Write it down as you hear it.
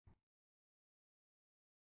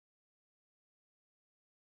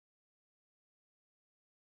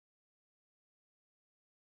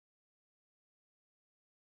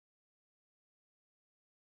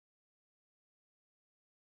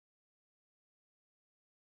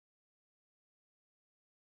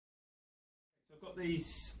I've got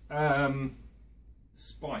these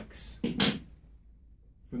spikes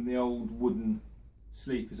from the old wooden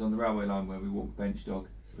sleepers on the railway line where we walk the bench dog,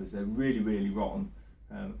 because they're really rotten,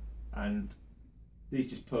 and these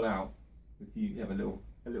just pull out if you have a little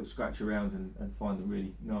scratch around and find the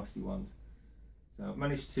really nasty ones. So I've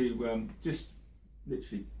managed to just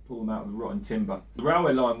literally pull them out of the rotten timber. The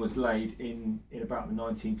railway line was laid in about the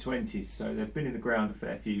 1920s, so they've been in the ground a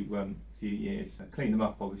fair few years. I cleaned them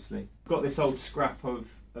up, obviously. I've got this old scrap of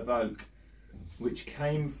oak which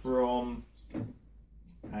came from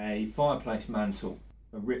a fireplace mantle,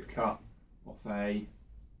 a rip cut off a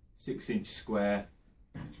 6-inch square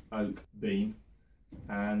oak beam,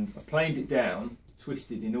 and I planed it down,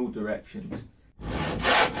 twisted in all directions.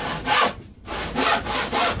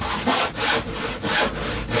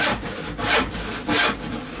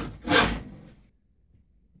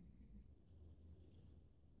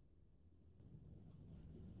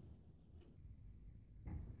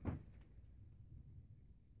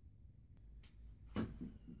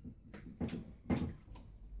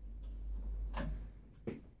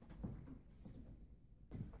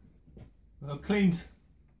 I've cleaned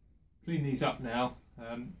these up now.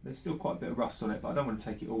 There's still quite a bit of rust on it, but I don't want to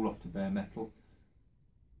take it all off to bare metal.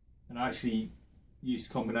 And I actually used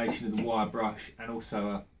a combination of the wire brush and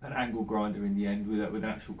also an angle grinder in the end with an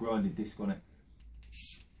actual grinding disc on it.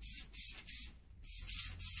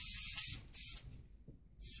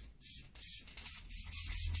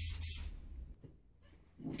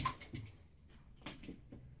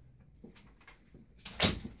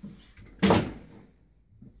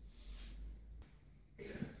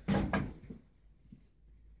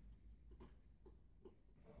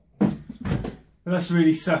 That's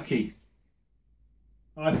really sucky.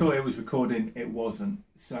 I thought it was recording, it wasn't.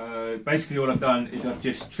 So basically all I've done is I've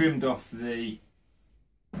just trimmed off the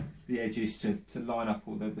edges to line up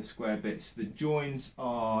all the square bits. The joins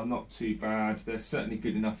are not too bad, they're certainly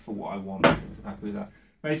good enough for what I want. I'm happy with that.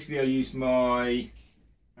 Basically I used my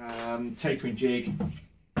tapering jig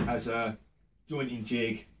as a jointing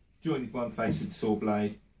jig, jointed one face with the saw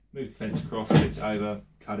blade, moved the fence across, flipped it over,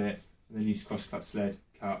 cut it, and then used a cross-cut sled,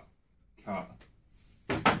 cut,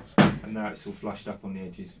 and now it's all flushed up on the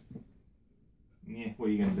edges. Yeah, what are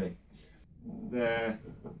you going to do? There,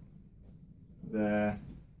 there,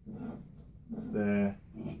 there,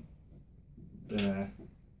 there.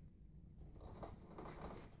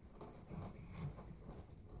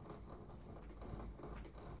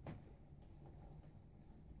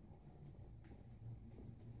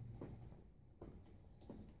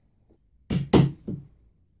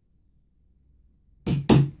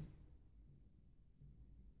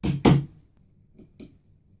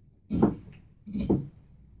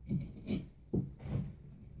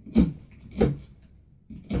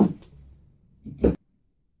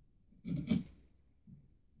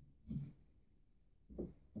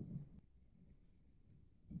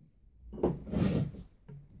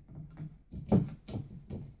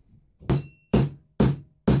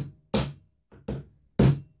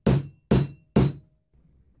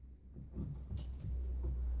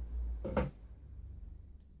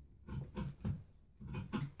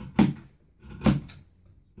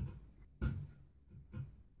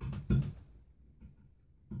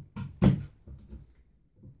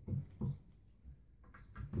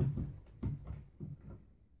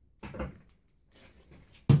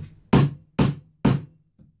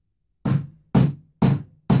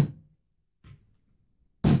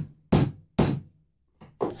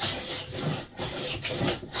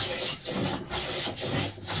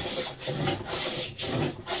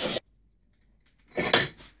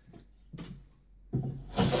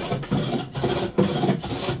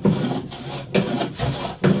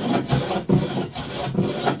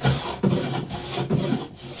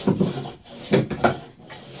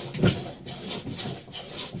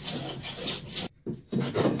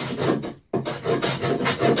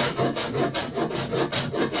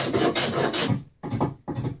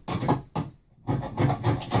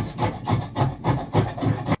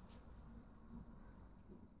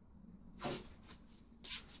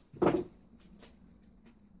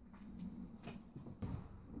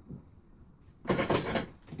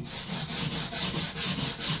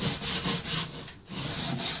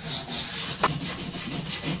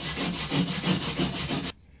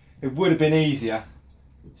 It would have been easier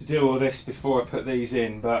to do all this before I put these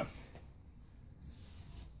in, but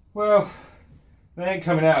well, they ain't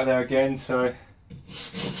coming out of there again, so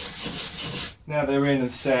now they're in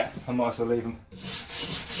and set, I might as well leave them.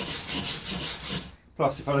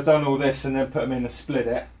 Plus, if I'd have done all this and then put them in and split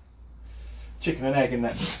it, chicken and egg, isn't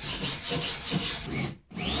it?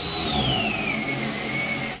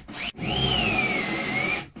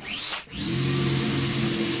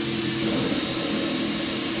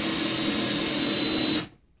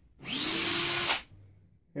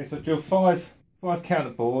 so I've drilled five counter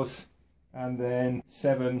bores and then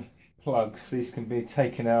 7 plugs. These can be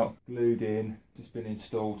taken out, glued in, just been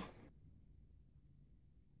installed.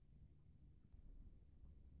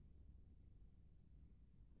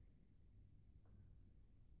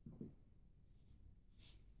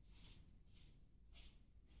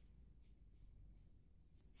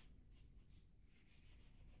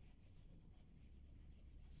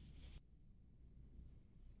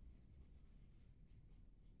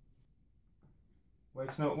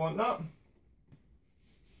 Waste not, want not.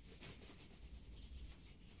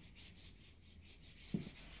 Well,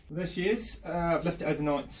 there she is. I've left it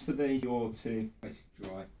overnight for the oil to basically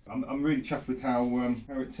dry. I'm really chuffed with how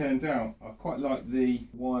it turned out. I quite like the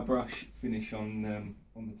wire brush finish on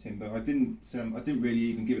the timber. I didn't really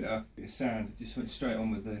even give it a bit of sand. I just went straight on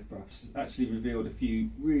with the brush. It's actually revealed a few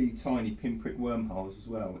really tiny pinprick wormholes as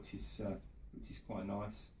well, which is quite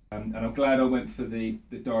nice. And I'm glad I went for the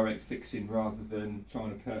direct fixing rather than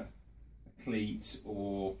trying to put a cleat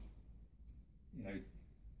or, you know,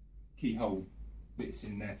 keyhole bits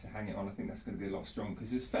in there to hang it on. I think that's going to be a lot stronger because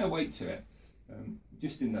there's fair weight to it,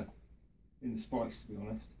 just in the spikes, to be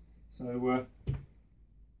honest. So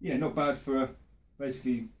yeah, not bad for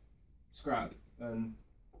basically scrap and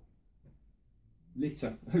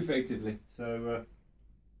litter effectively. So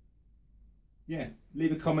yeah,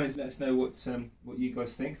 leave a comment, let us know what you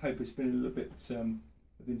guys think. Hope it's been a little bit of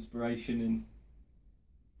inspiration in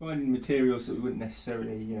finding materials that we wouldn't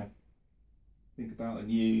necessarily think about and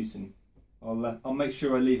use. And I'll make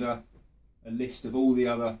sure I leave a list of all the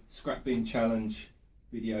other scrap bin challenge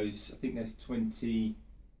videos. I think there's 20,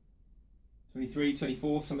 23,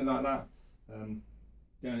 24, something like that, down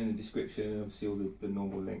in the description, and obviously all the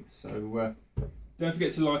normal links. So don't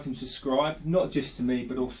forget to like and subscribe, not just to me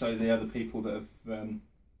but also the other people that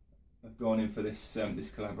have gone in for this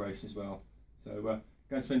this collaboration as well. So go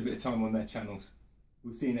and spend a bit of time on their channels.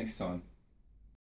 We'll see you next time.